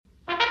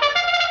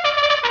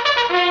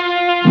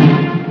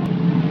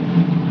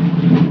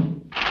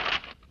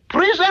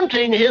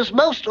presenting His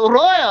Most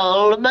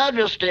Royal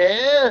Majesty,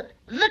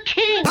 the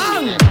King.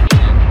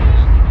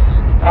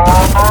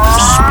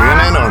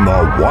 Spinning on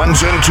the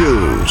ones and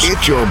twos.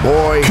 It's your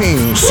boy,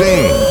 King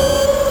Sing.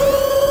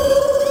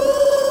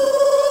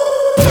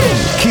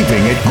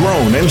 Keeping it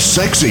grown and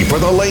sexy for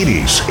the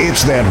ladies.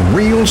 It's that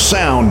real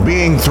sound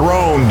being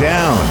thrown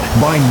down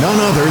by none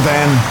other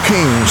than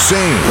King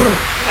Sing.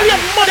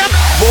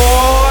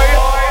 Boy!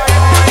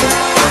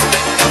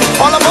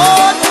 All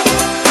aboard!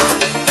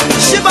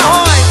 Ship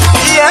ahoy!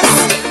 Yes!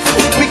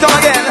 We come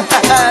again!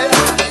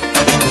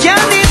 Can't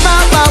leave my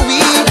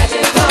weed.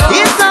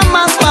 It's a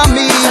must for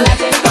me.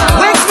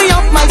 Wakes me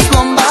up my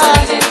slumber.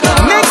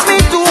 Makes me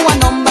do a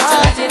number.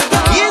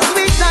 Yes,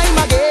 we time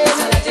again.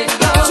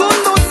 Tune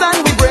loose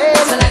and we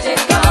break.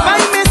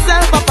 Find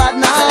myself a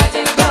partner.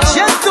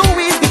 Just to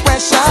ease the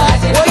pressure.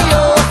 Oh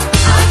yo!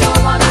 I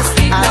don't wanna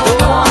sleep. I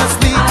don't wanna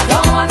sleep. I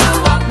don't wanna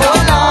walk no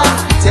long.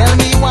 Tell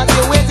me what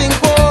you're waiting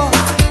for.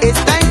 It's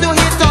time to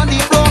hit on the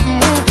floor.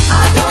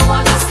 I don't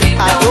wanna sleep.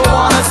 I don't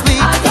wanna sleep.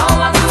 I don't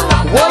wanna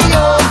walk no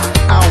long.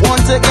 I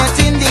want to get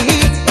in the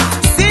heat.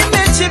 See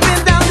men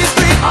chipping down the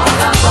street. All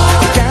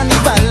aboard.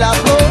 Carnival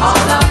approach.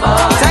 All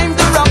aboard. Time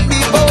to rock the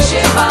boat.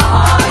 Ship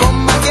ahoy.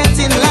 Come and get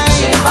in line.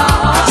 Ship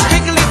ahoy.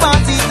 Strictly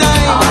party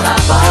time. All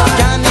aboard.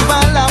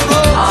 Carnival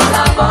approach. All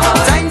aboard.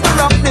 Time to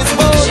rock this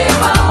boat.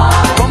 Ship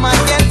ahoy. Come and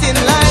get in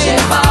line.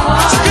 Ship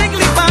ahoy.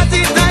 Strictly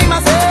party time.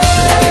 I say.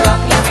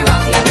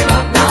 Let me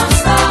rock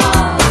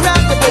non-stop.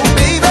 Rock the boat,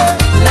 baby.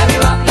 Let me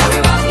rock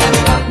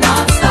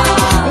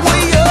non-stop.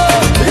 Way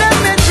up. Let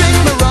me drink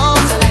my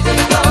rum.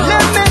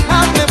 Let me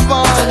have me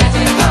fun.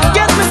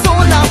 Get me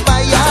soul on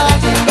fire.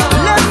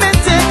 Let me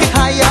take it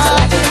higher.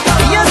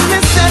 Yes, me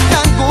set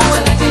and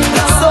good.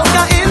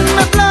 Soca in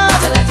my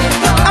blood.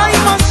 I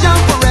must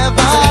jump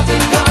forever.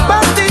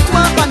 Past it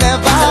once and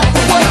never.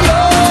 Way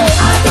up.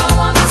 I don't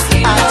wanna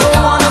sleep. I don't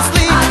wanna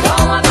sleep. I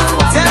don't wanna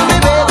walk. Tell me,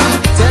 baby.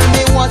 Tell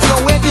me what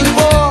you're waiting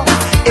for.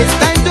 It's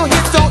time to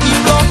hit on the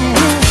floor.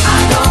 I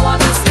don't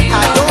wanna sleep. I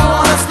don't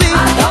wanna sleep. I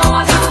don't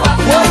wanna walk.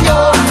 Way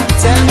up.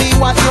 Tell me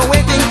what you're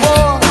waiting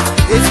for.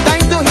 It's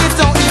time to hit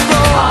on the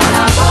floor. All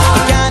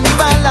aboard.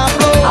 Carnival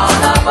approach.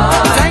 All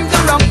aboard. Time to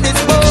rock this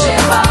boat.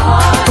 Ship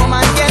ahoy. Come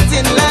and get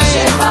in line.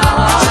 Ship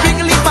ahoy.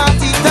 Strictly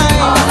party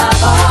time. All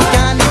aboard.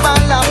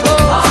 Carnival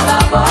approach. All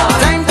aboard.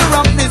 Time to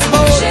rock this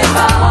boat. Ship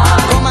ahoy.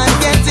 Come and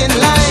get in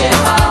line.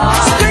 Ship ahoy.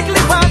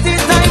 Strictly party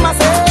time. I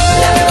say.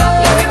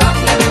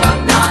 Let me rock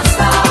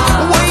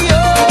non-stop. Way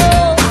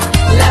up.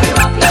 Let me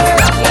rock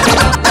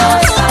non-stop.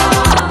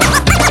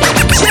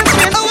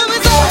 Chipping. Oh, what we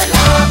say?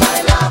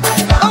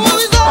 Oh, what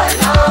we say?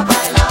 Oh,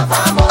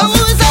 what we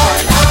say?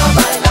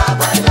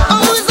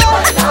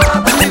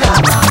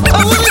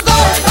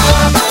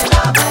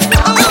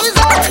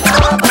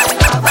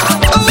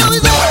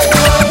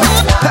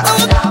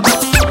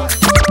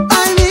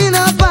 I'm in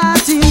a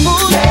party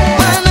mood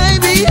when I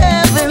be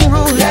having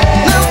rude.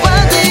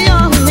 Nobody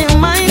on me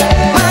mind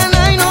when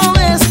I know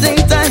wasting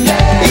time.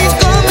 It's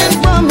coming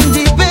from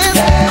the base,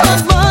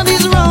 hot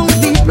bodies round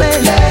the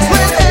place.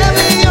 Sweat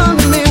heavy on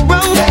me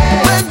brown,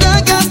 but I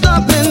can't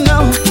stop it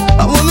now.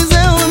 What me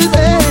say, what me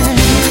say?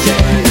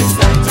 It's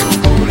time to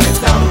cool it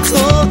down.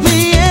 Talk me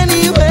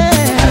anywhere.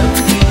 Help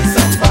me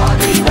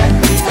somebody let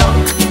me down.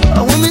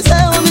 What me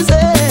say, what me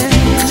say?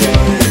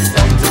 It's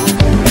time to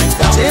cool it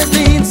down. Chase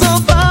the heat so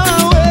far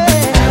away.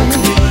 Help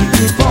me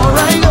before I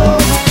go.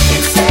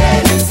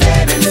 Insane.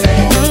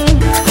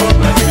 Come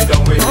let me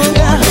down with you.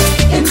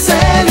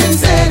 Insane. Oh,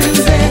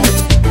 insane.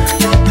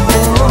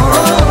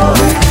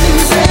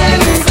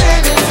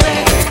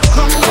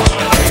 Come on.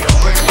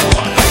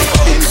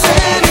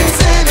 Insane.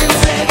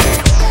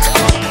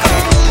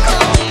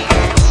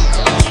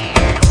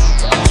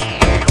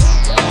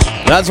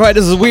 That's right,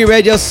 this is We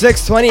Radio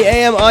 620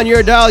 AM on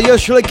your dial. Yo,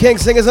 Shirley King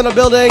Singers in the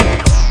building.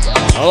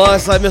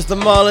 Alongside Mr.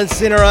 Marlon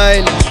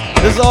Cinerine.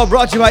 This is all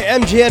brought to you by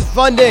MGN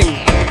Funding.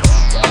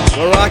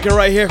 We're rocking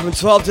right here from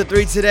 12 to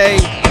 3 today.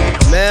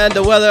 Man,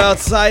 the weather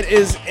outside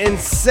is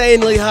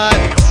insanely hot.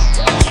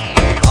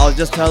 I was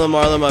just telling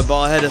Marlon my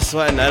bald head is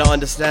sweating. I don't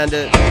understand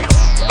it.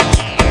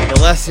 The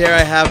less hair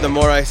I have, the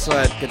more I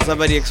sweat. Can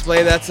somebody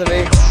explain that to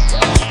me?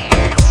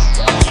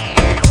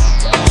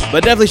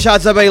 But definitely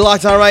shouts to everybody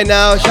locked on right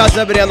now. Shouts to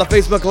everybody on the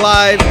Facebook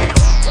Live.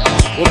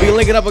 We'll be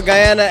linking up with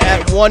Guyana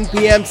at 1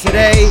 p.m.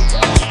 today.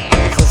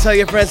 So tell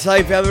your friends, tell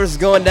your family this is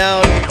going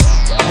down.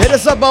 Hit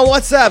us up on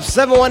WhatsApp,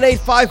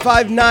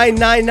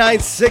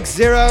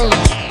 718-559-9960.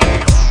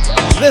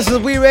 This is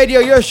We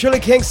Radio. Your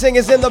Shirley King Sing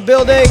is in the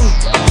building.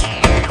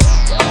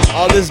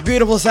 On this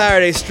beautiful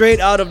Saturday, straight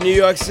out of New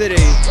York City.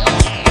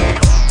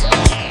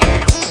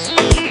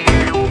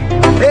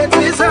 It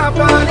is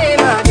happening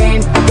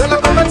again. Gonna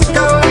come and take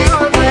away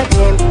all my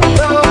pain.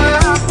 Though I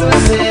have to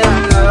say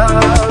I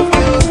love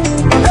you.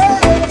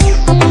 Hey,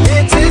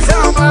 it is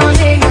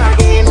happening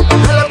again.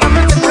 Gonna come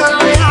and take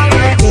away all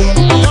my pain.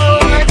 Though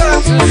I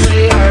got to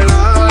say I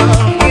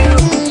love you.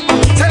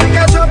 Take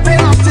a jumping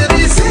up to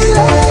the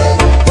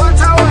ceiling. What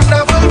a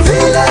wonderful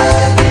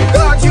feeling.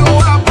 God, you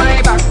have my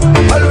back.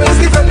 Always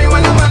defend me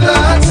when I'm under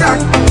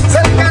attack.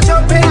 Take a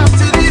jumping up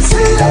to the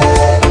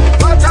ceiling.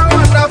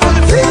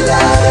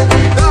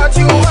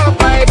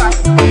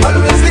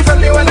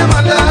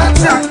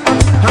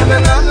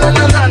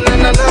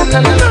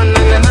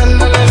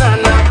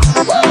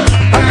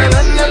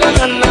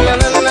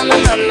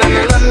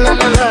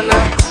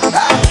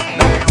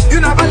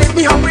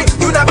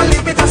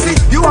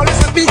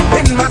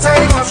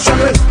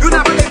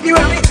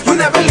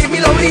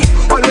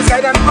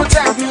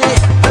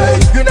 Hey,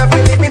 you never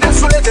leave me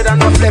this related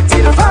and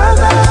reflected,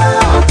 Father.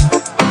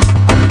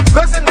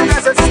 Cause in the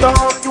desert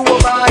storm, you were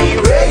my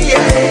way,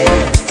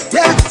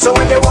 yeah. So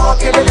when they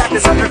walk in the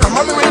darkness and they come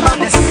on me with the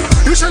madness,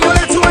 you should know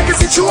that too, I can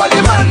see through all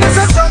the madness.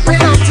 I'm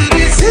jumping up to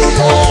this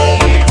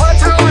ceiling.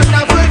 What a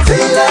wonderful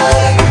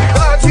feeling.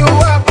 Got you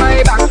up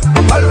my back.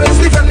 Always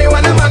defend me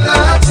when I'm under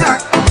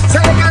attack.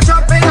 So they can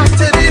jumping up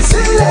to this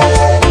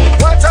ceiling.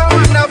 What a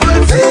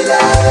wonderful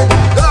feeling.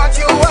 Got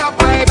you up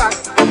my back.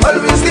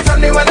 Always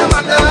defend me when I'm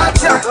under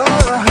attack.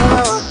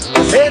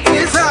 It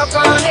is up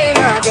and in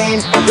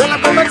again. When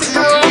I come back to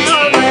all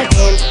my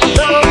pain.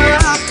 Now I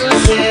have to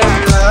say I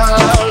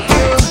love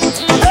you.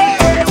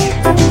 Hey,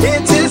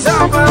 it is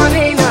up and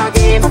in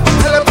again.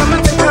 When I come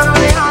back to all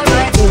my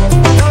pain.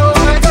 Now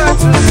I got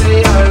to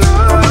say I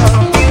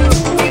love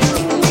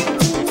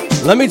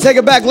you. Let me take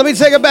it back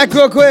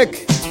real quick.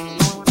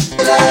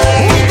 Who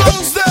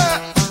goes there?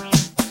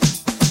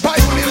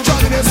 Bible little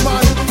Johnny this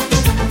man.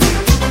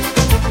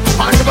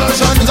 And the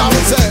version is I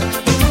would say.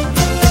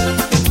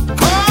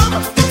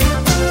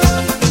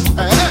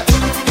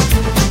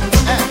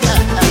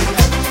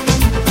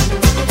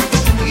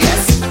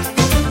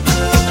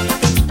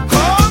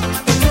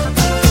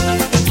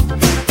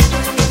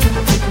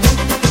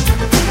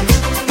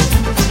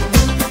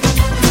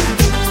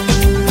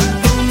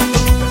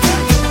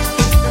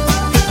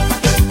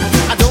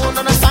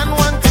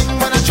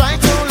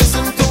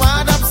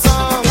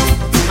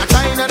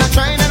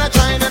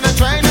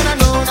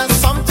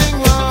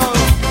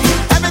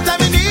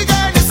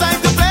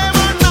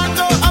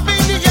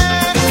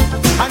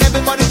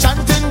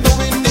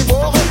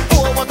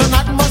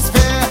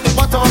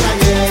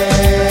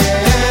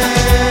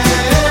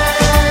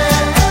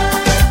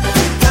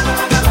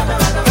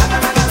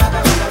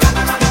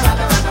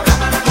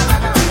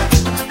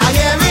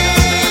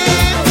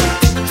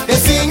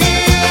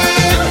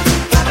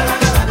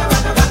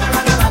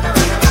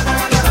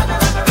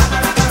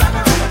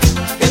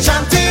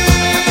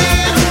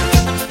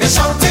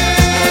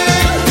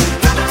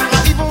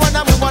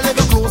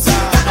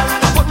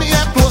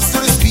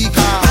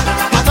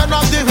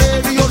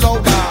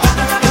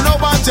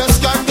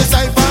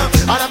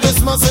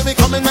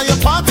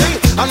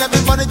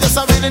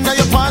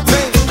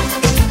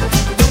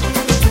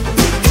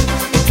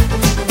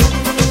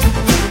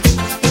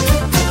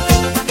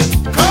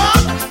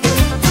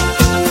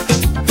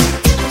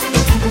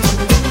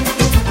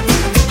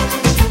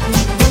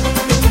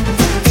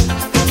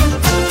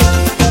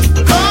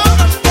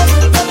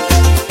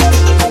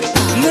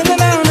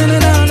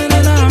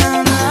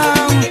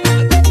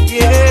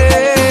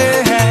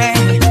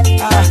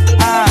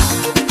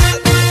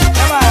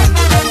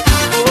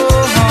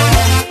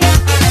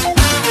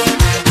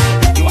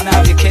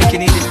 Cake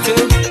and eat it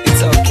too.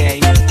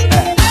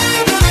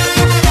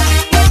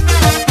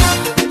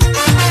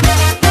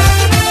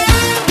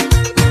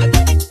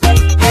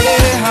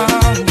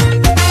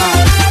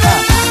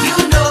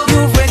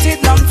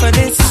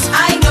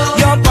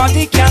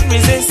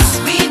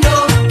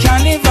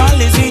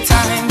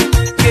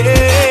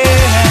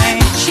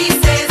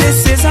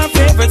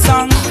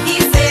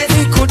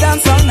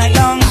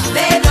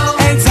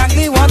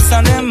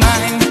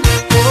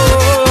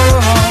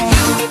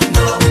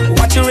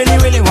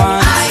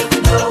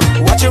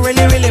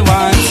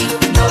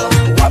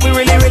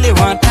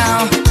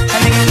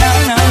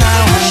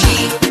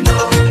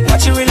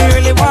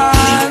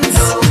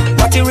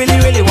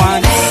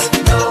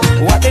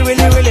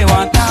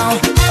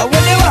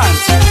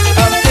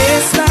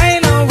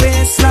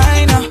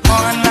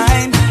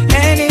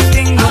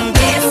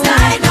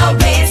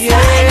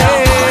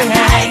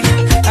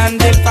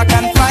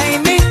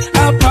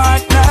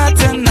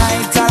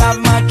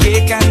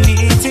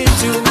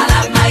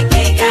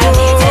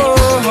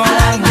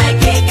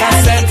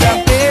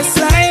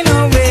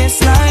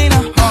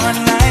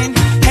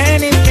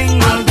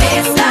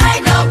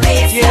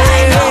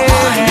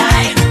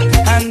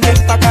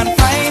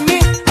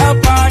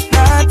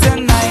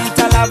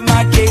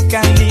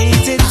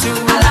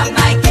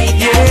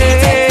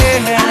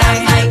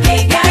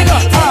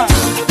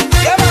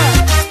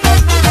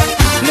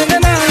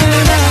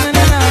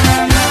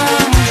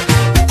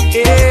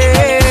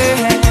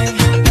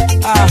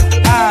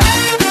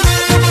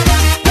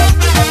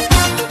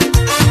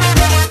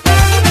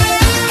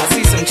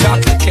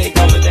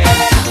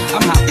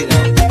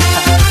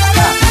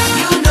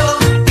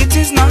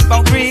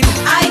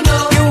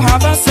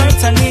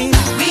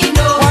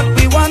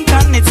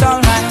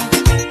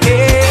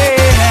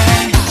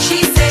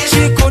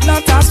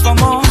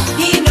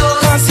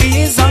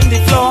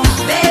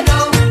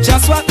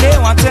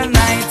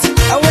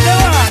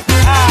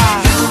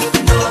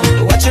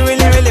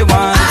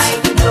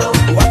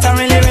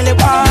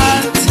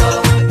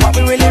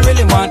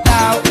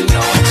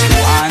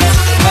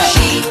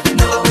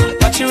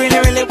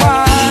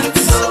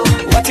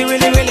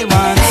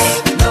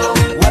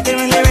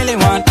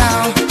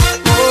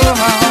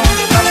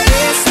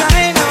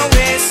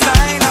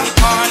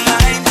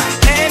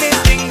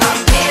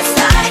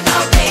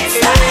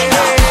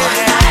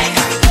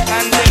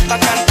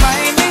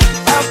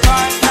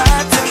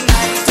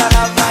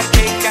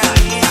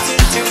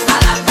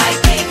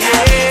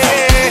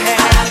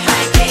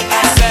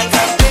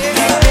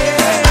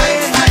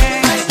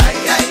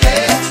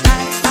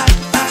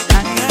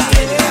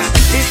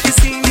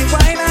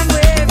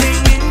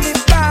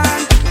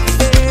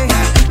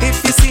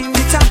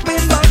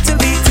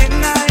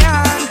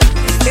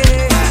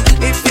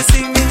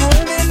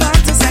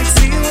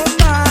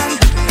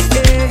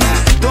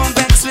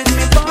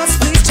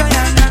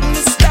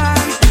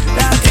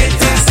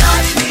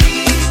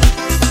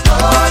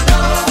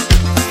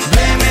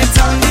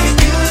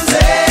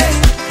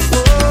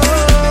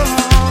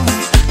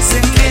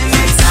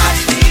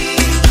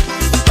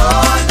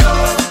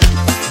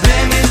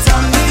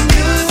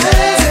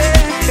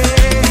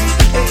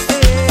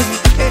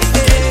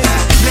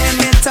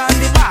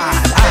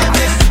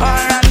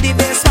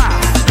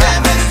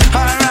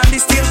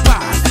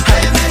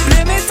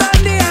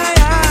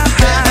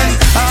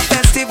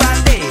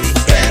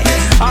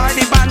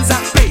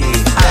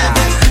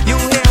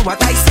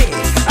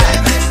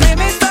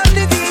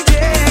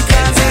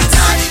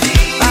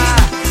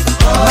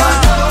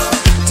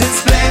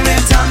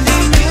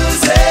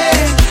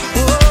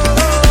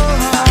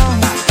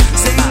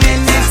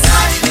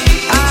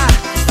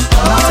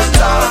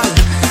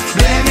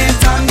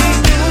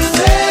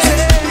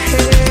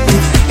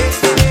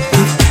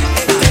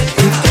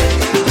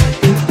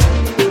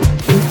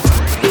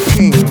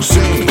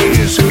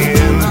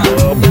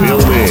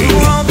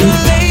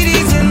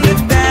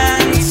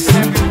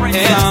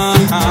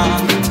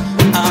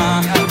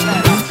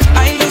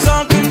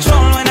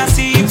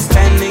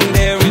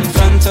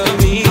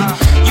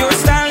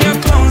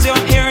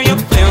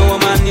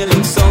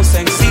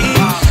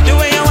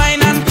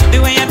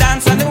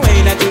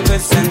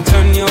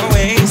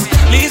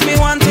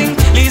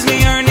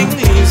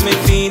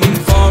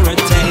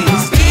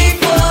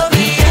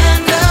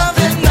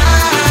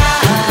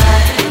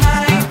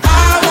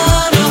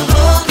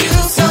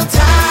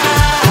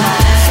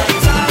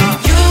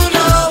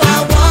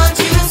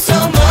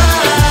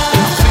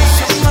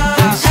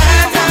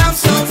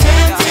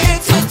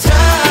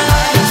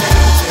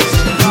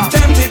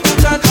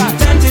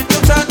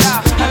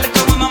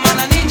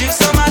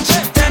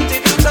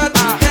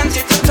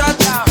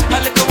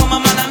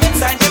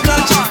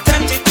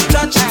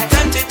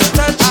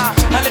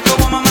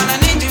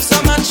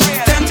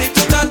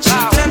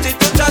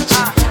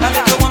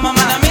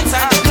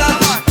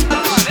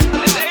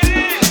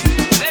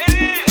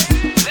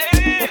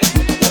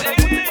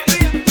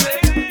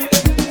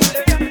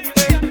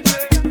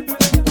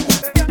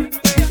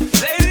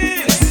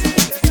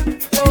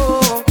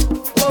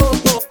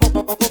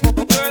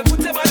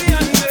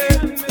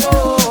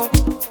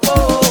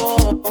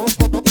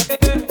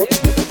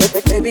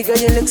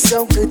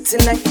 so good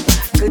tonight,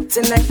 good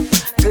tonight,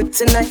 good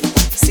tonight.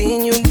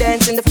 Seeing you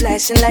dance in the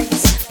flashing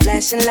lights,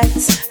 flashing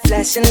lights,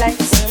 flashing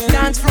lights.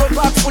 Dance floor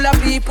packed full of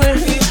people,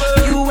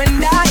 you and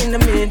I in the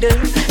middle,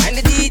 and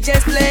the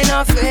DJ's playing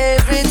our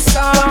favorite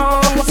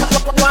songs.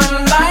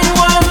 One by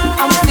one,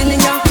 I'm feeling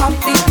your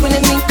heartbeat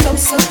pulling me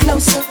closer,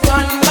 closer.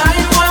 One by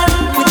one,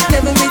 with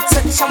every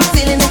touch I'm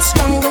feeling it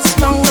stronger,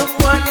 stronger.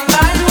 One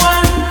by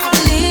one, I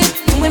believe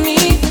you and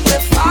me, we're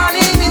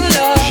falling in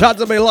love.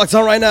 Shout to everybody locked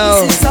on right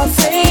now. This is all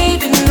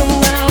fading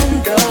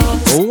around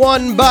us.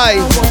 One by.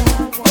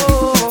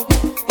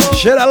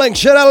 Share that link,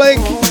 share that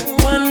link.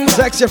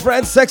 Text your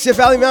friends, text your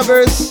family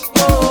members.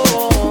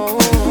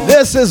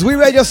 This is We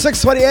Radio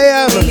 620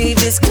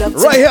 AM.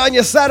 Right here on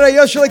your Saturday,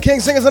 Yo Shirley King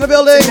Singers in the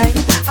building.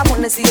 I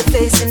wanna see your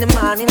face in the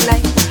morning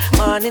light,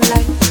 morning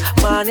light,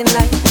 morning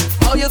light.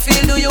 How you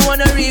feel? Do you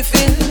wanna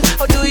refill?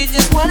 Or do you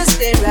just wanna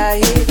stay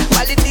right here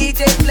while the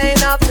DJ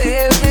playing our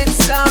favorite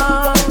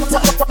song?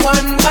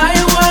 One by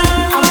one,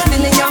 I'm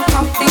feeling your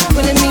heartbeat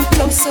pulling me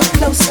closer,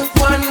 closer.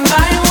 One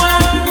by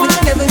one,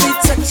 with every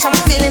touch I'm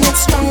feeling it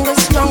stronger,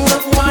 stronger.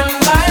 One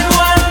by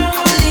one,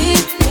 I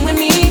believe you and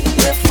me,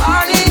 we're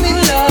falling in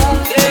love.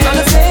 All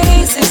the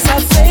faces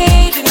are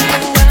fading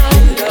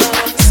around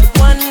us.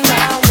 One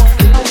by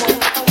one.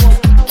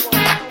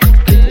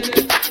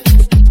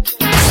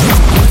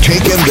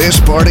 Taking this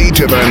party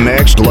to the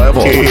next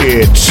level.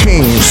 It's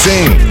King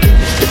Sing.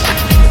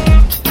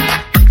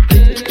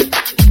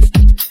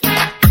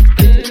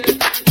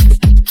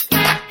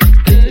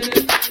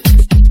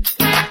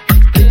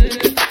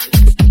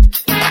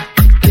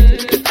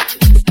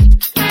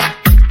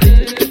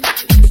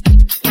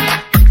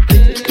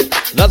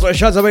 That's right,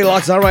 shouts to everybody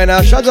locked on right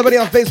now. Shouts to everybody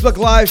on Facebook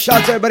Live.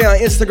 Shouts to everybody on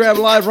Instagram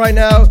Live right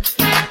now.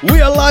 We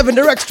are live and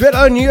direct straight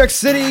out of New York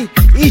City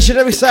each and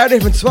every Saturday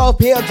from 12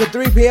 p.m. to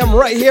 3 p.m.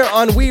 right here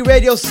on We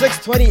Radio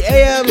 620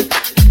 AM.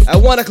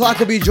 At 1 o'clock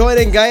we'll be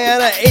joining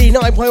Guyana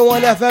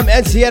 89.1 FM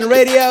NCN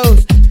Radio.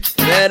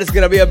 Man, it's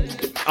going to be an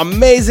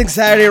amazing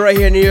Saturday right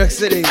here in New York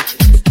City.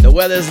 The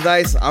weather's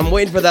nice. I'm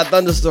waiting for that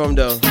thunderstorm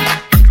though.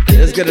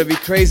 It's going to be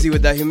crazy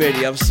with that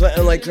humidity. I'm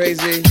sweating like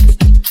crazy.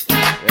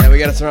 Yeah, we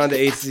gotta turn on the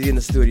AC in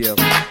the studio.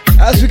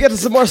 As we get to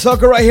some more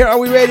soca right here on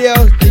We Radio,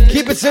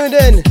 keep it tuned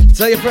in.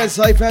 Tell your friends,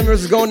 tell your family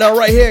members it's going down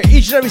right here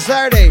each and every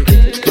Saturday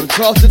from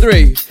 12 to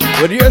 3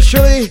 with yours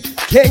truly,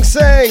 King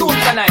Sing.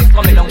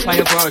 Coming down from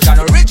your version,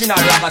 original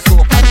ragga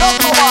soca.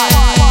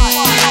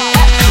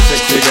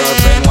 Sexy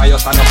girlfriend, why you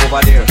stand up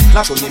over there?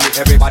 Not only me,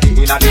 everybody in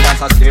the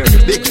dance stare.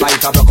 Big fight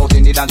a broke out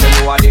in the dance and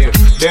you are there.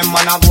 Them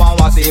man a go and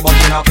want say but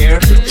you not care.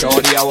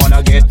 Shorty I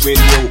wanna get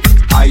with you.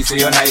 I see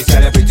you nice,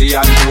 celebrity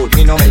and cute.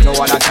 Me no make no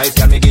other choice,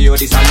 can me give you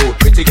this salute.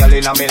 Pretty girl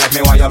in a me like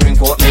me, why you bring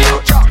forth me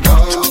out?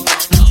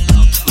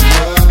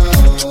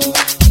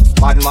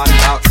 Bad man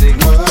talking.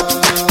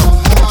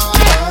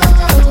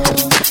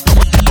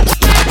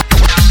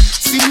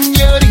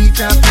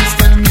 Señorita, please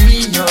tell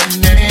me your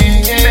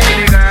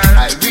name.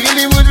 I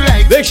really would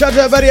like. Big shout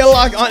to everybody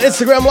on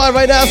Instagram Live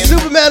right now.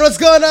 Superman, what's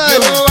going on?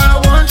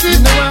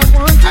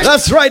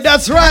 That's right,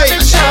 that's right.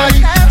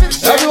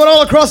 Everyone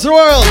all across the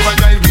world.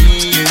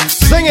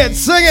 Sing it,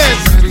 sing it.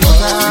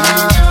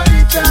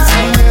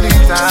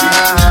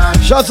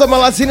 Shouts out my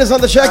Latinas on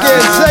the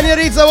check-in.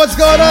 Señorita, what's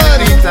going on?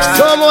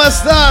 ¿Cómo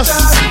estás?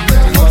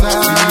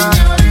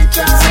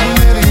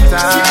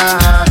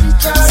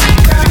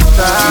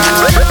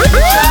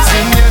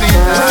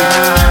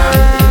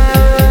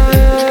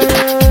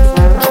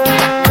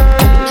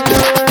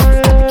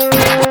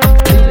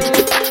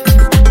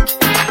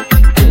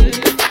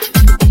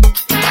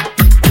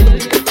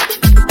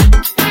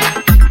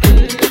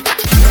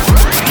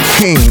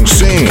 King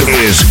Sing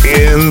is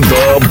in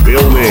the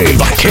building.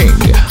 The King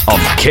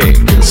of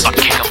Kings. The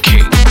King of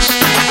Kings.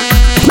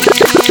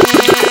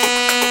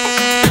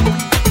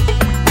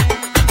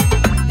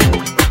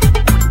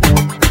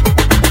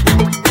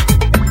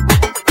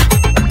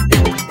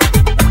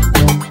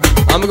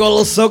 I'm gonna go a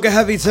little soca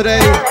heavy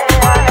today.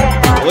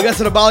 We'll get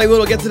to the Bollywood,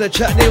 we'll get to the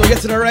chutney, we'll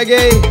get to the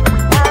reggae.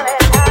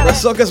 The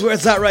soca's where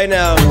it's at right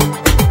now.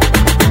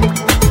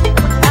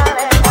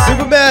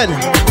 Superman,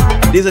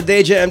 these are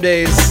day jam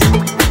days.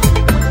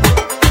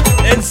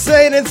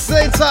 Insane,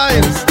 insane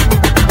times.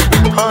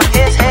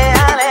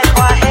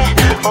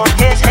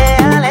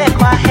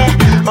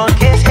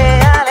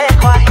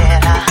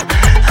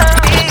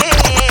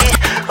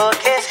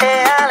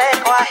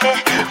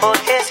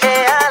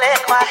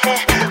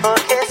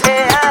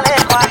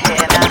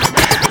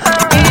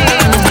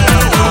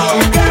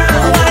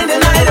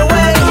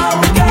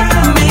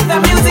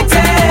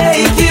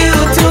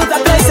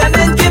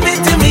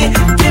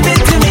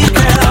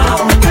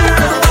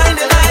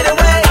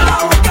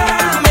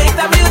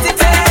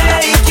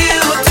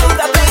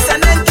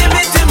 Give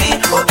it to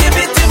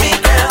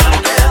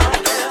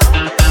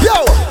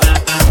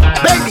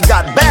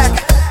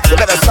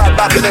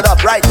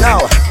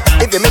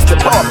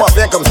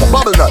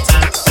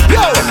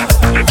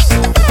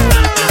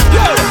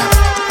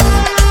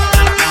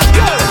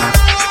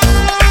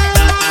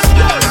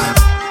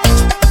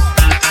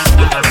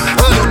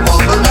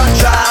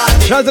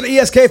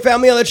PSK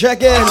family on the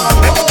check-in.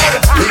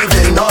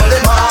 Leaving all the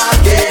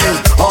marking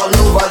all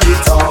over the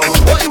town.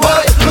 Boy,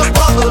 boy, look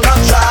bubble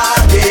and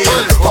dragging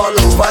all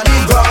over the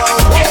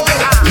ground.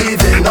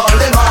 Leaving all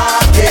the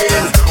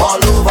marking all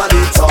over the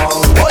town.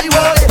 Boy,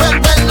 boy, well,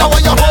 now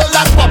you hold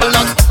that bubble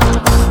nut.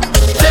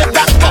 Take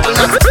that bubble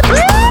nut.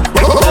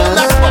 Hold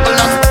that bubble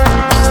nut.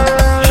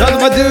 Shout out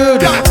to my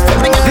dude,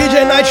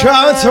 DJ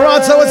Nitro in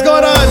Toronto. What's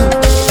going on?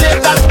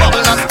 Take that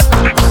bubble nut.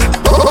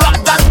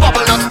 Rock that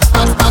bubble nut.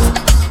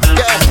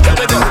 Yeah, there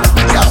we go.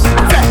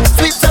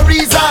 Sweet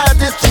Teresa,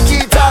 this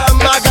Chiquita,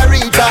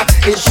 Margarita,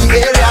 is she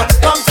area?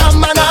 Come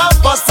man up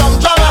for some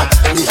drama.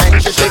 Behind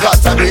she got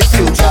a great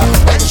future.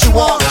 When she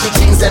walks, she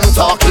jeans them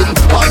talking.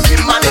 All the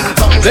man in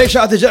tongue. Big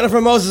shout out to Jennifer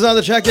Moses on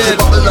the check-in.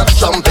 Bubble nut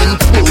jumping,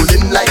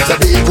 moving like a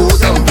big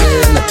old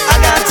dumpling. I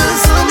got to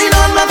zoom in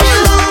on my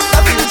view. A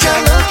future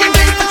looking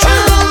great for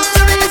true.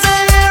 Teresa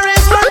here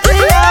is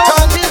working out.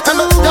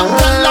 Don't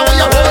tell how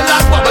you hold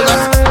that bubble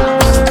nut.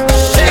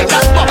 Shake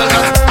that bubble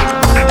nut.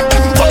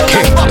 Hold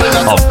that bubble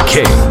nut. Of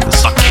Kings.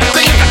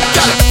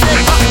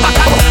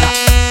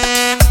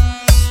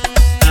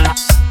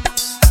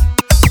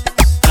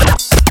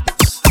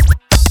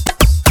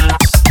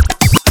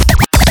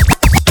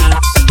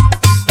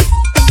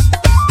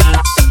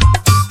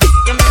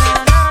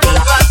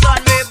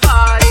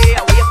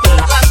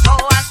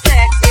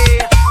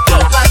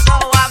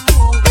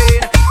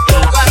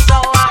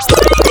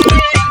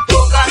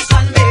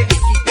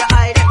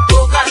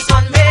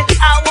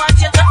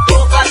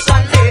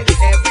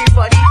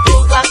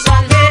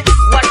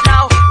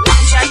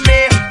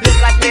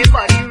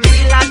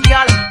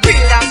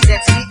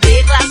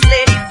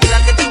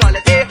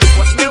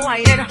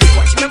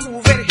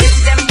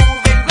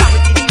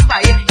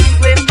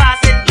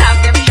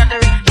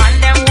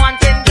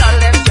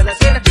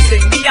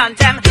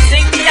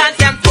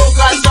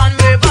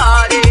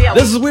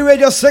 This is We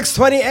Radio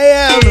 620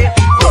 AM.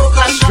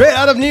 Straight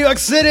out of New York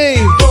City.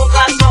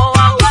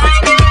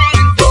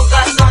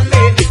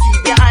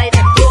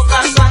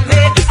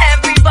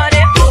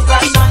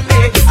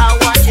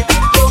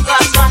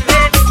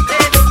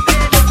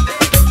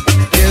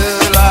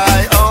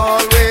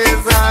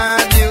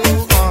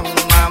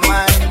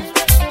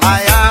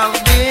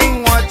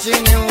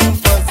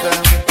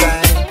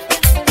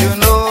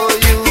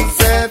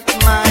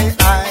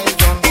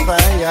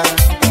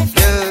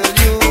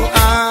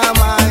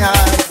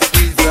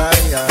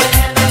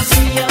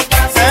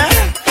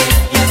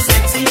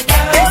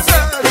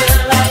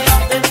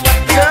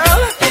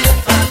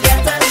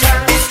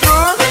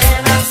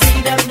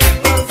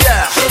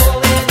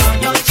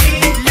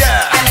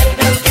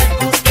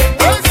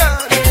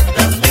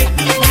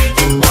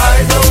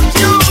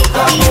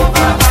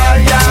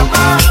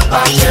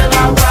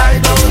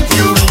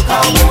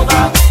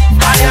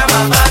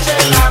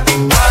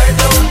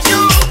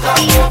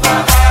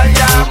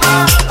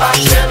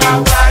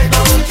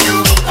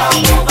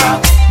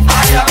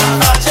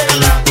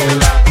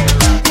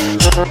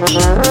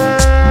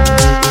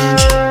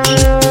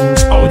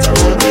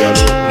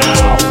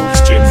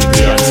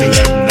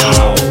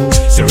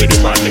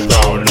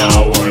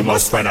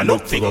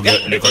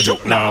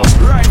 Joke now.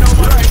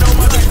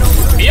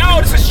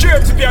 Yo, this is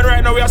straight to piano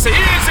right now. We are saying,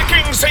 easy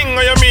king sing.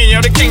 What you mean?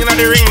 You're the king of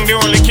the ring, the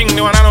only king,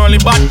 the one and only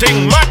bad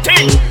thing, mad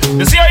thing.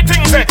 You see how it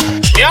things say?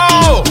 Yo,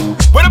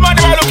 what about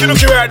the man looking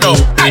right now?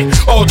 Hey,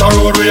 out the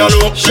road we are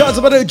look. Shout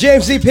out to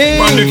James CP.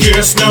 On the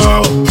case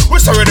now.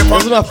 We're sorry the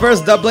This is my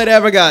first dub blade I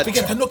ever got. We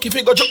get a nookie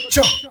figure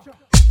joke.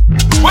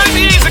 Well,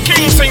 the easy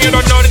king sing, you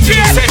don't know the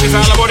thing set. It's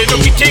all about the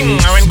nookie thing.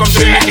 And when it comes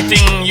to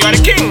anything, you are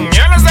the king.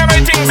 You understand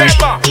how things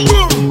ever?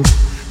 Boom.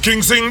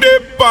 King sing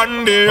the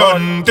bandy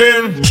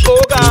hunting.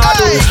 Oh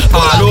God,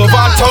 all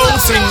over town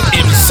sing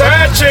him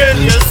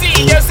searching.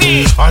 You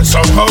see, and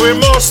somehow we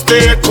must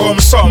take home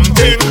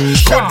something.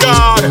 Good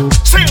God,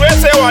 sing we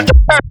say what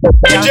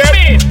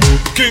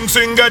King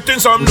sing getting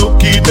some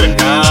nookie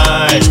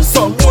tonight.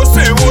 Some will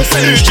say,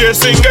 DJ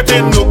sing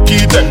getting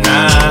nookie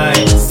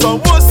tonight.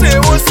 Some will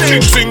say,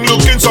 King sing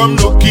looking some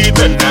nookie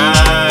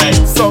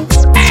tonight. Some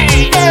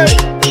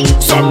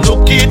some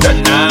nookie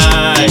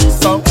tonight.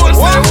 Some will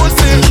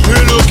say, we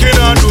looking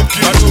at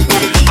nookie.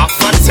 A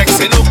fat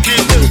sexy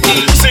nookie.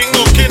 Sing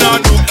looking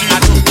at nookie.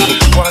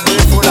 One day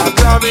full of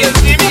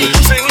gravity.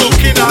 Sing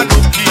looking at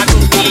nookie.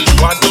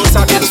 One to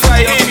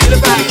satisfy him.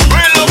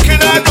 We looking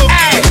at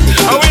nookie.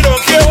 And we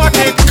don't care what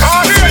it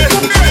costs.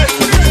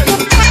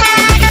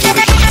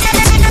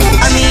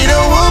 I need a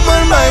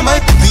woman by my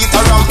beat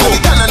around.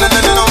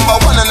 Number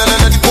one and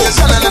the bass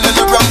and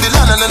the rum the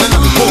land and the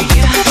boom.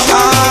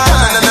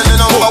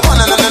 Number one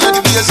and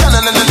the bass and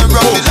the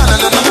rum the land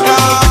and the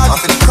rock. I'm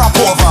finna crop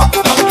over.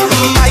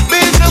 Like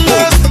Belgian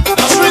girls,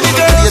 pretty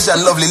girls,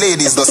 Asian lovely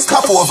ladies, just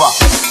crop over.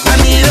 I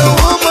need a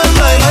woman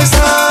by my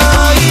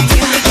side.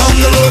 Down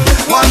the road,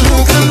 one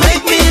who can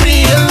make me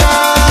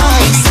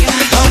realize.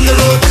 Down the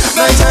road,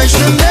 that I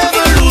should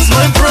never lose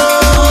my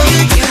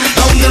pride.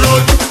 Down the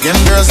road,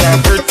 young girls are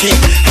pretty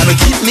and they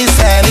keep me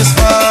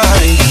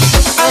satisfied.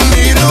 I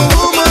need a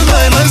woman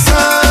by my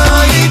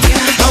side.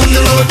 Down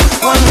the road,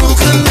 one who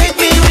can make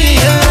me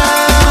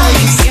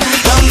realize.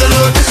 Down the road.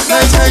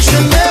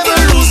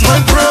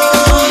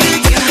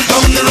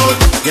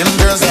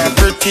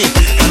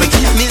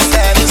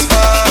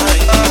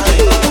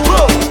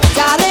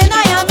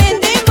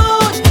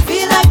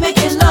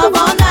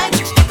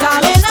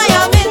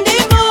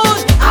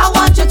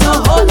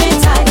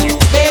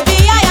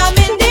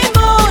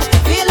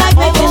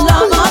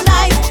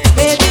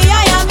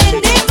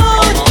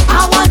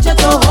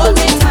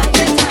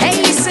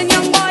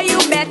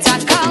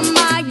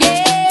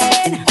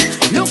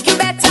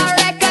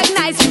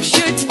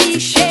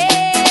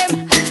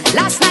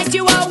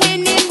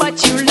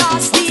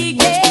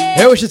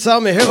 what you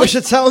tell me. Hear what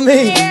you tell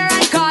me.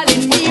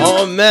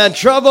 Oh man,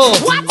 trouble.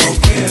 What? Who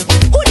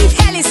the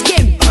hell is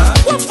Kim?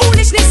 What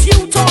foolishness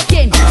you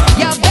talking?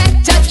 You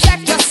better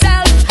check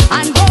yourself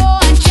and go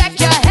and check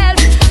your health.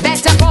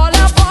 Better call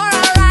up for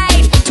a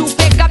ride to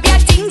pick up your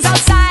things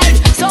outside.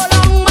 So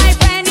long, my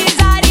friend, is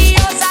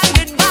adios and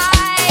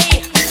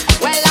goodbye.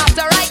 Well,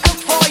 after I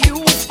cook for you,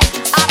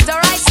 after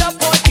I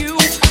support you,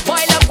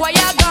 boy, look what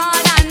you're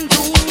gonna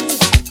do.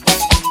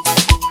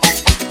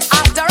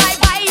 After I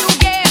buy you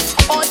gear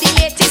or the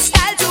latest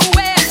style to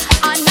wear,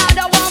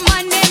 another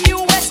woman named you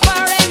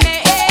whisper in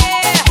my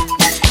ear.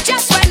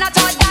 Just when I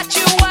thought that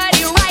you were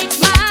the right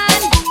man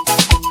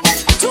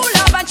to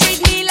love and treat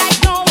me like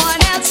no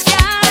one else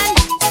can.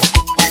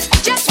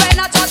 Just when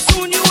I thought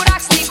soon you would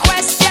ask the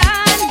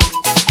question,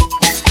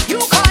 you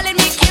calling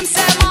me Kim,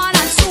 Simon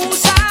and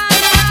Susan.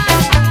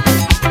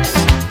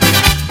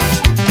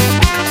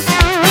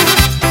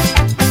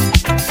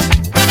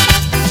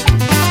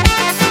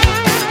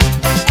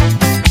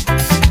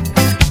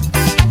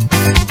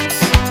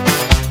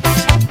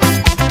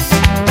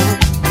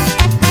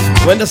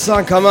 When the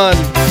song come on,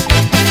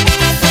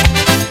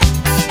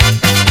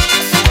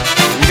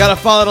 you gotta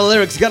follow the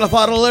lyrics. You gotta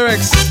follow the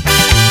lyrics.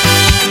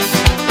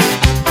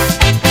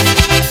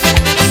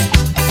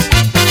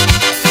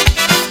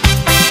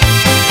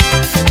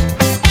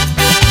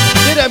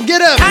 Get him,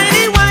 get him.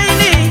 Tiny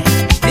whiny,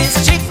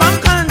 this chick from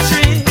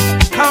country,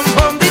 come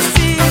from this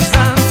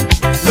season,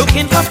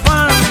 looking for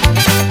fun.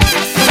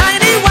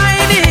 Tiny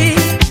whiny,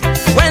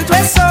 went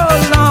west so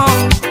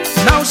long,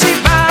 now she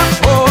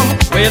back home,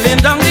 wailing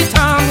down the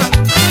tongue.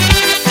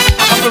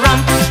 I got the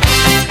rump,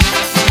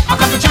 I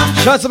got the jump.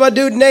 Shots of my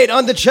dude Nate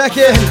on the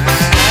check-in.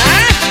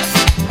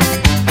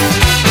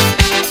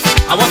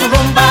 I want to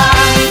rumba.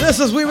 This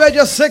is We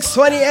Radio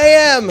 620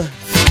 AM.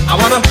 I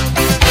wanna.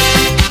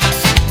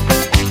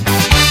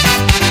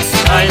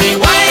 Tiny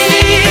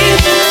whiny,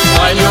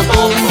 whine your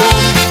boom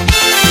boom.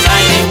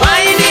 Tiny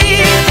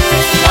whiny,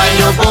 whine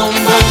your boom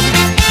boom.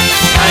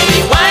 Tiny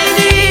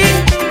whiny,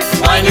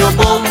 whine your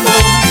boom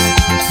boom.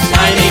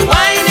 Tiny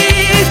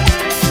whiny,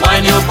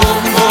 whine your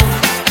boom boom.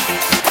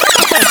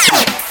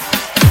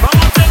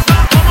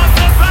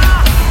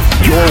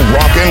 You're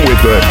rocking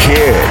with the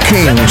kid,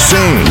 King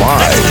Sing,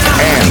 live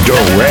and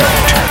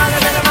direct.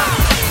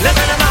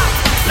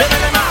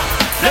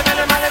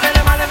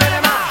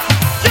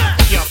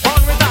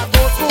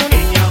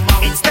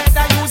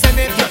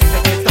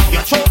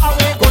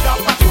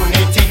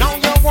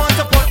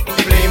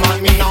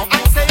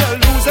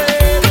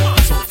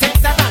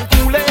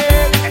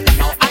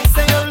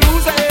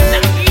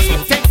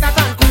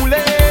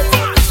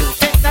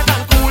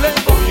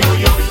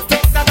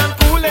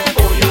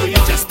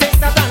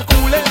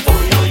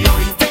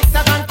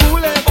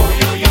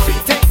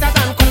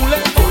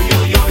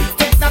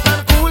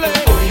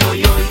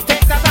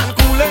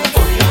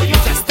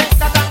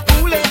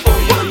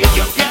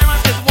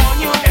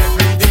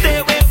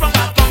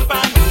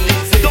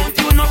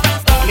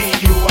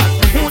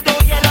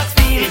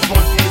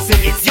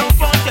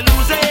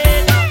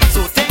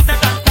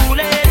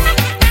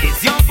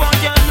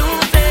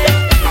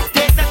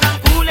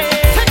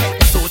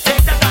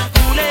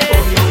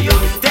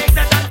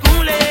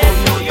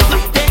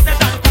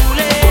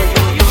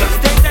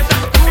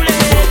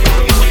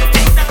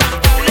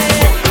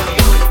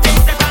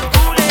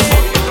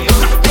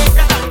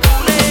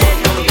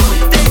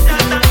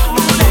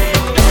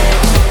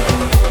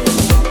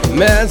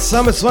 Man,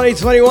 summer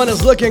 2021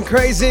 is looking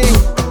crazy.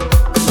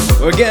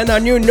 We're getting our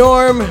new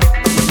norm.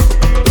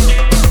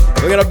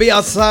 We're gonna be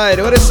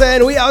outside. What is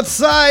saying? We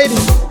outside.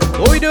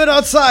 What we doing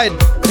outside?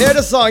 Hear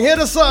the song, hear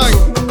the song.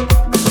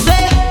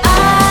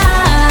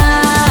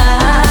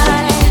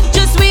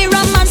 Just we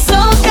rum and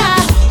soca,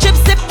 chip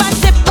sip and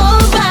tip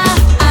over.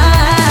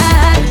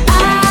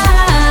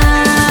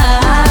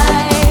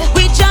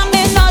 We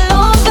jamming all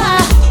over,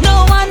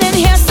 no one in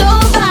here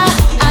sober.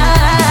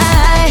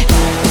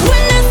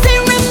 When I say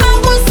rim, I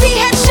will see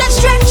headshot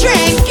straight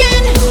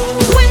drinking.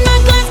 When my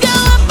glass go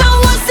up, I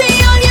will see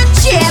all your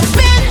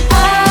chipping.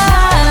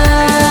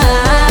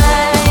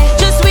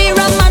 Just we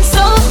rum and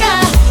soca,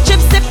 chip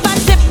sip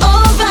and tip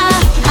over.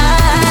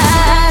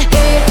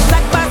 Hey,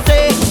 Black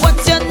Party,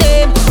 what's your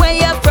name? Where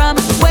you from?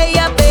 Where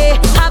you be?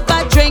 Have a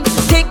drink,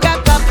 take a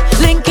cup,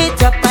 link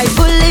it up, I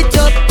pull it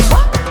up.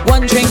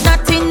 One drink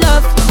not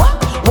enough,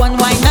 one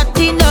wine not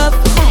enough.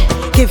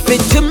 Give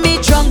it to me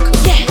drunk,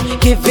 yeah,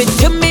 give it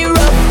to me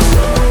rough.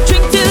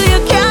 Drink till you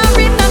can't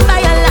remember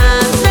your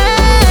last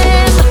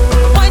name.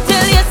 Point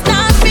till you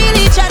start feel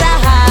each other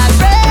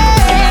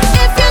heartbreak.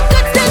 If you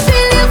could still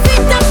feel your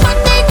feet up on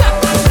the ground,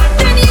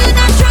 then you're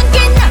not drunk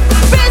enough.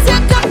 Raise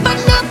your cup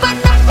and up and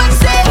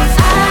say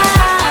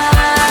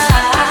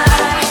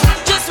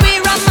just we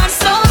rum and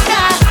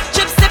soda,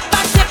 chip sip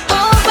and tip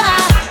over.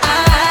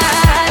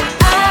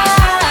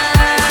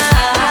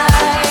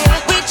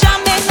 We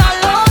jamming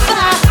all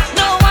over,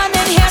 no one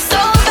in here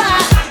sober.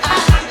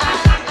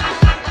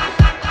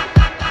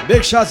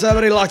 Big shots to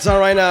everybody locked on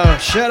right now.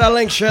 Share that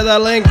link, share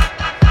that link.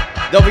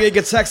 Don't forget you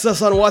can text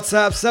us on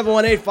WhatsApp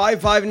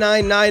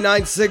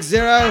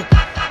 718-559-9960.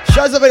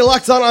 Shouts out being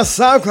locked on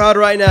SoundCloud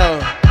right now.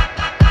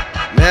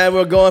 Man,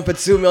 we're going for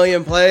 2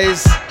 million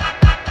plays.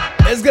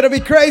 It's gonna be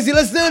crazy.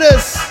 Let's do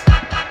this.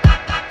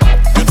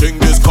 You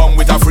think this come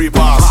with a free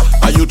pass?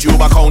 A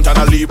YouTube account and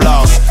a leave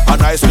blast. A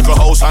nice little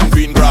house and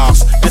green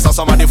grass. These are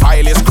some of the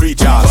vilest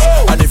creatures.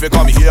 And if you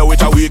come here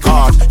with a weak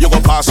heart, you go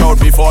pass out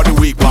before the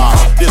week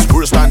pass. This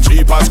worse than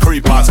cheapers,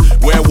 creepers,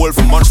 werewolf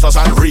monsters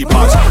and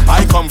reapers.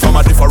 I come from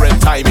a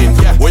different timing,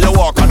 where you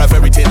walk on a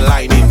very thin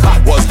lining.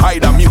 Was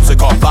either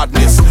music or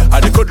badness,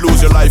 and you could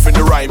lose your life in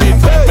the rhyming.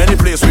 Many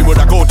places we would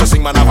have go to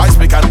sing, man, have ice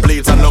pick and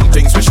blades and long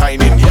things for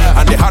shining.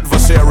 And the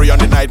adversary on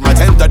the night might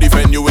enter the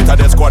venue with a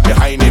dead squad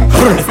behind him.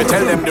 And if you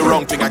tell them the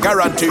wrong thing, I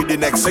guarantee the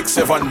next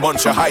 6-7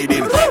 months you're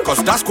hiding.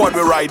 Cause that squad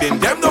we're riding,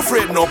 them no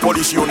afraid no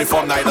police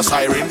uniform, neither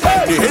siren.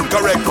 The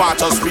incorrect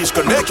part of speech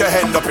could make your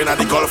end up in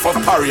the Gulf of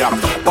Paria.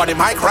 But the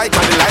mic right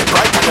and the light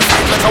bright and the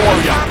fight like a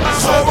warrior.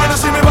 So when you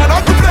see me man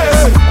up the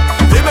place,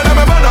 they may let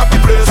me man up the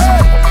place.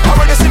 And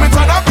when you see me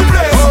turn up the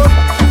place,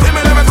 they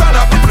may let me turn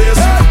up the place.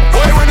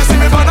 Boy, when you see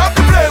me man up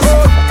the place,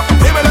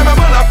 they may let me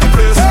man up the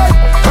place.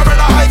 Come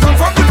brother, I come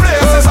from the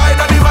place, it's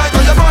either the mic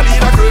or your body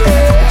in a grave.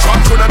 Trump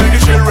should have made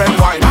the children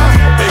wine,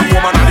 big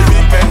woman and the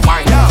big men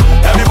wine.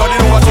 Everybody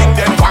know what thing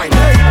them wine,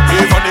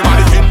 even the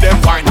money in them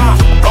wine.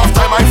 Rough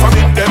time I from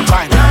in them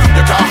time,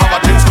 you can't have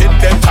a thin skin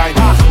them time.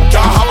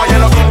 Can't have a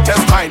yellow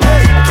intestine,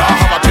 can't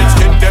have a thin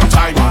skin them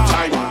time.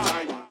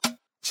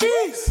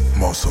 Jeez.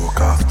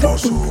 Mosoka,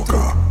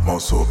 mosoka,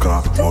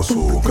 mosoka,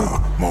 mosoka,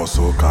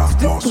 mosoka,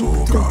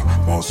 mosoka,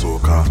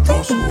 mosoka,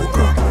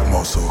 mosoka,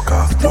 mosoka,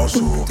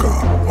 mosoka,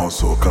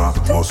 mosoka,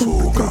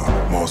 mosoka,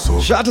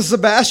 mosoka. Shout out to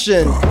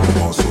Sebastian,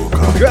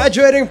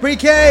 graduating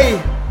pre-K.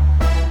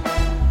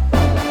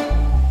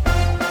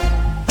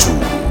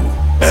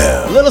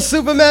 Little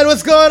Superman,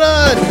 what's going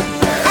on?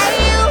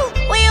 Hey you,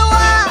 where you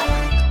are?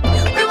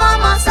 We want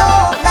more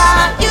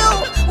soca. You,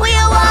 where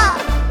you are?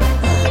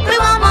 We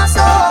want more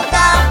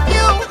soca.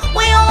 You,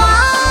 where you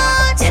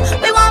want?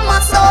 We want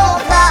more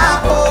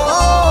soca.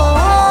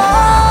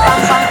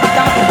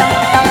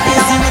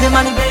 Is the rhythm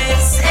on the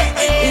bass?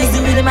 Is the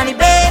rhythm on the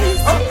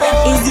bass?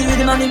 Is the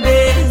rhythm on the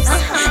bass?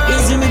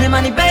 Is the rhythm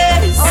on the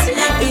bass?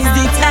 Is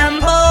the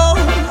tempo?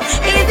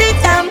 Is the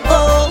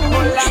tempo?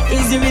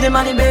 Is the rhythm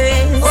on the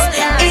bass?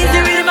 Is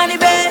the rhythm on the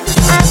bass?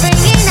 I'm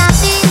bringing a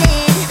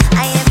feeling,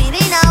 I am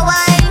feeling a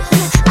wine.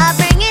 I'm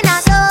bringing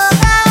a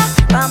soca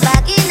from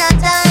back in the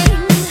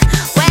time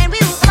when we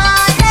would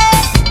party.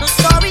 No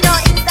story, no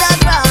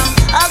Instagram.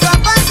 I'll go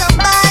for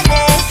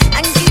somebody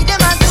and give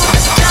them a jump.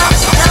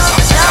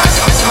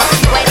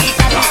 When the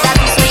party start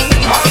to swing,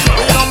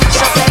 we gon'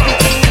 mash up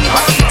everything.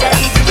 Tell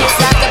the DJ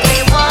start to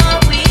play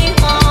what we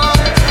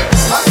want.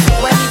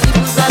 When the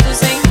people start to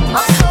sing,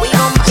 we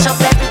gon' mash up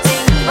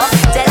everything.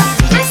 Tell the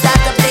DJ start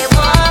to play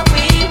what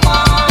we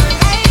want.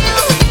 Hey you,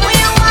 where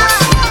you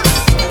are?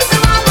 We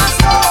want more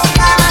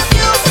soca.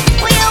 You,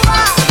 where you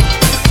are?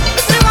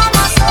 We want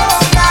more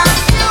soca.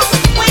 You,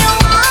 where you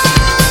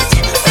want?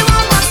 We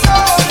want more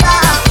soca.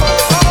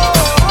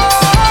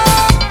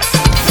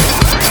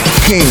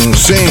 King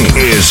Sing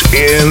is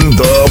in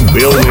the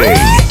building.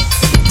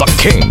 The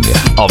King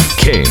of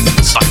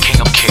Kings. The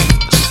King of Kings.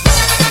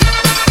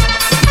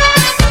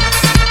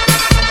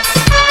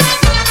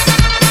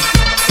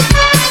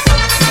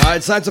 All right,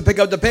 it's time to pick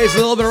up the pace a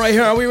little bit right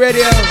here on We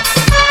Radio.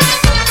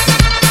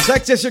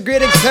 Text us your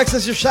greetings, text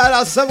us your shout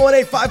out,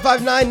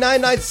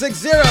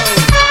 718-559-9960.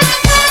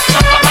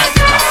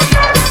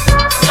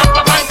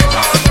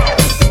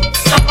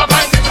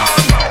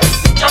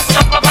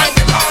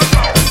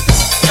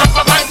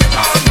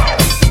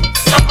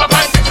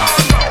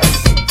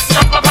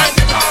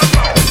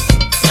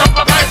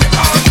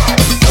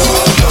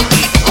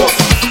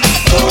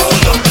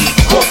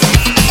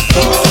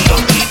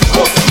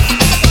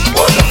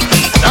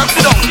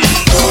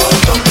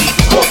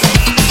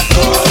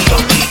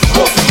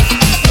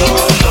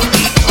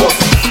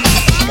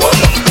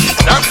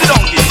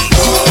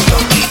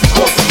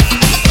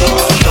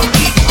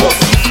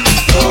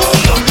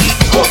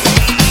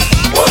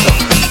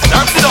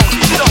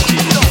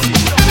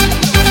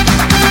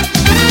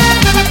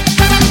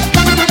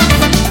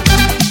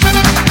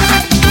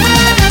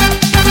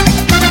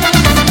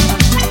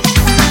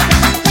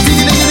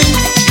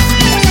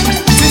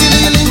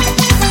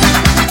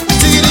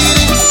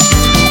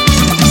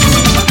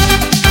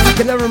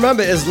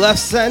 Remember, is left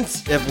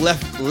cent if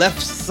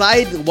left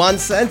side 1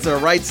 cent or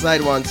right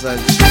side 1 cent?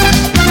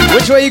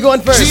 Which way you going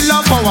first? She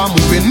love how I'm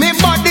moving me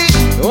body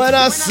when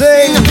I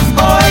sing.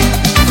 Boy,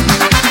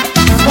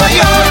 boy,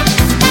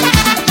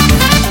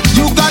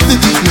 you got to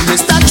teach me,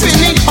 Mr.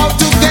 Trini, how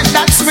to get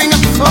that swing.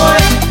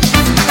 Boy,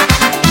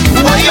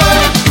 boy,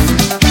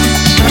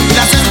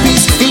 that's a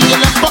piece in your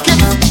left pocket,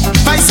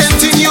 5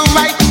 cents in your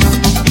right,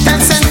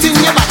 10 cents in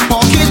your back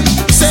pocket.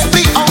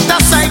 Safely out the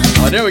sight.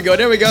 Oh, there we go,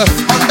 there we go.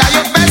 Under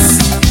your vest.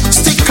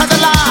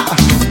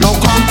 No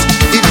count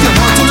if you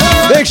want to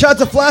learn. Big shout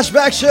to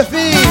Flashback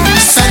Shafi.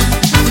 Cent,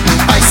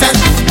 5 cent,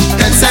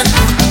 10 cent,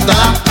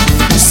 dollar.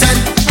 Cent,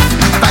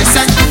 5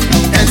 cent,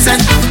 10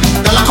 cent,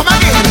 dollar. Come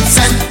again.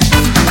 Cent,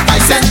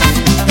 5 cent,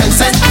 10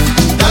 cent,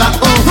 dollar.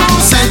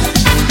 Cent,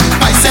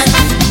 5 cent,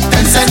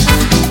 10 cent,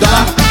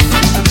 dollar.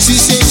 She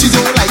say she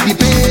don't like the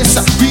pace.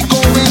 We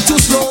going too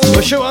slow.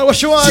 What you want?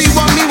 What you want? She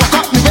want me walk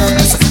up the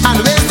waist and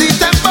raise the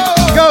tempo.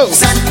 Go.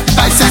 Cent,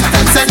 5 cent,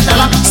 10 cent,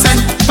 dollar. Cent,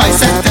 5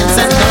 cent, 10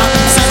 cent, dollar.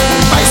 Cent,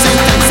 5 cent,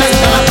 10 cent,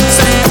 dollar.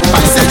 Cent,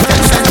 5 cent,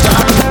 10 cent,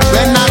 dollar.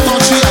 When I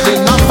touch you, I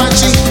did not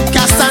punch it.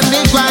 Cast and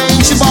they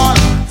grind, she ball.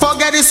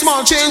 Forget the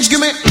small change, give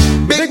me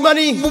big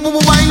money.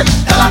 Wine.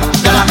 Dollar,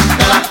 dollar,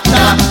 dollar,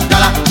 dollar,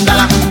 dollar,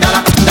 dollar,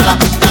 dollar, dollar, dollar,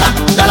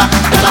 dollar, dollar,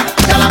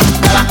 dollar, dollar,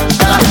 dollar,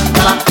 dollar,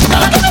 dollar.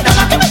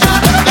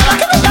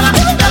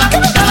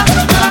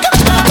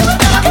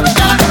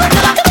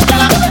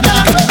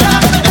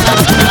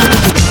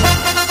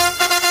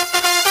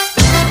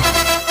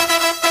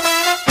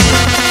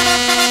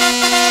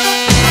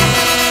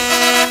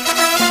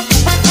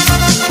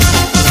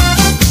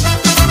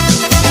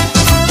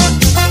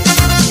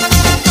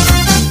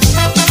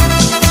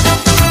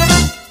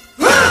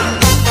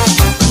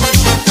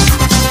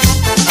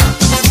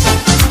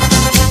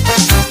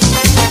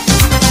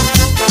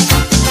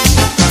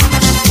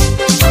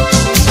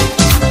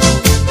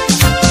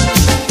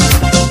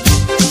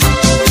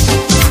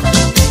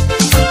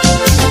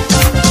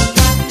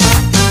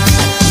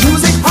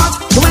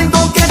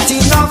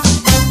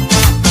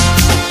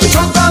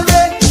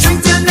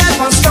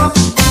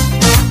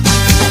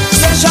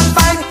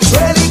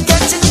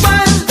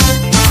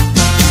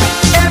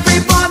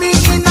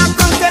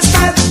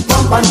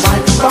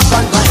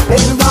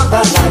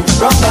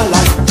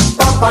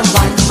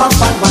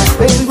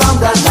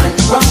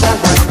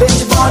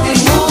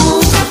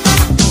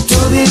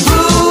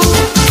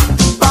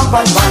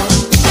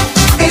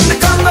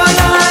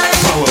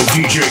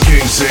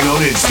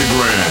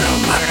 Instagram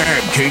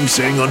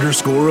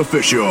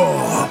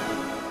 @KingSing_official.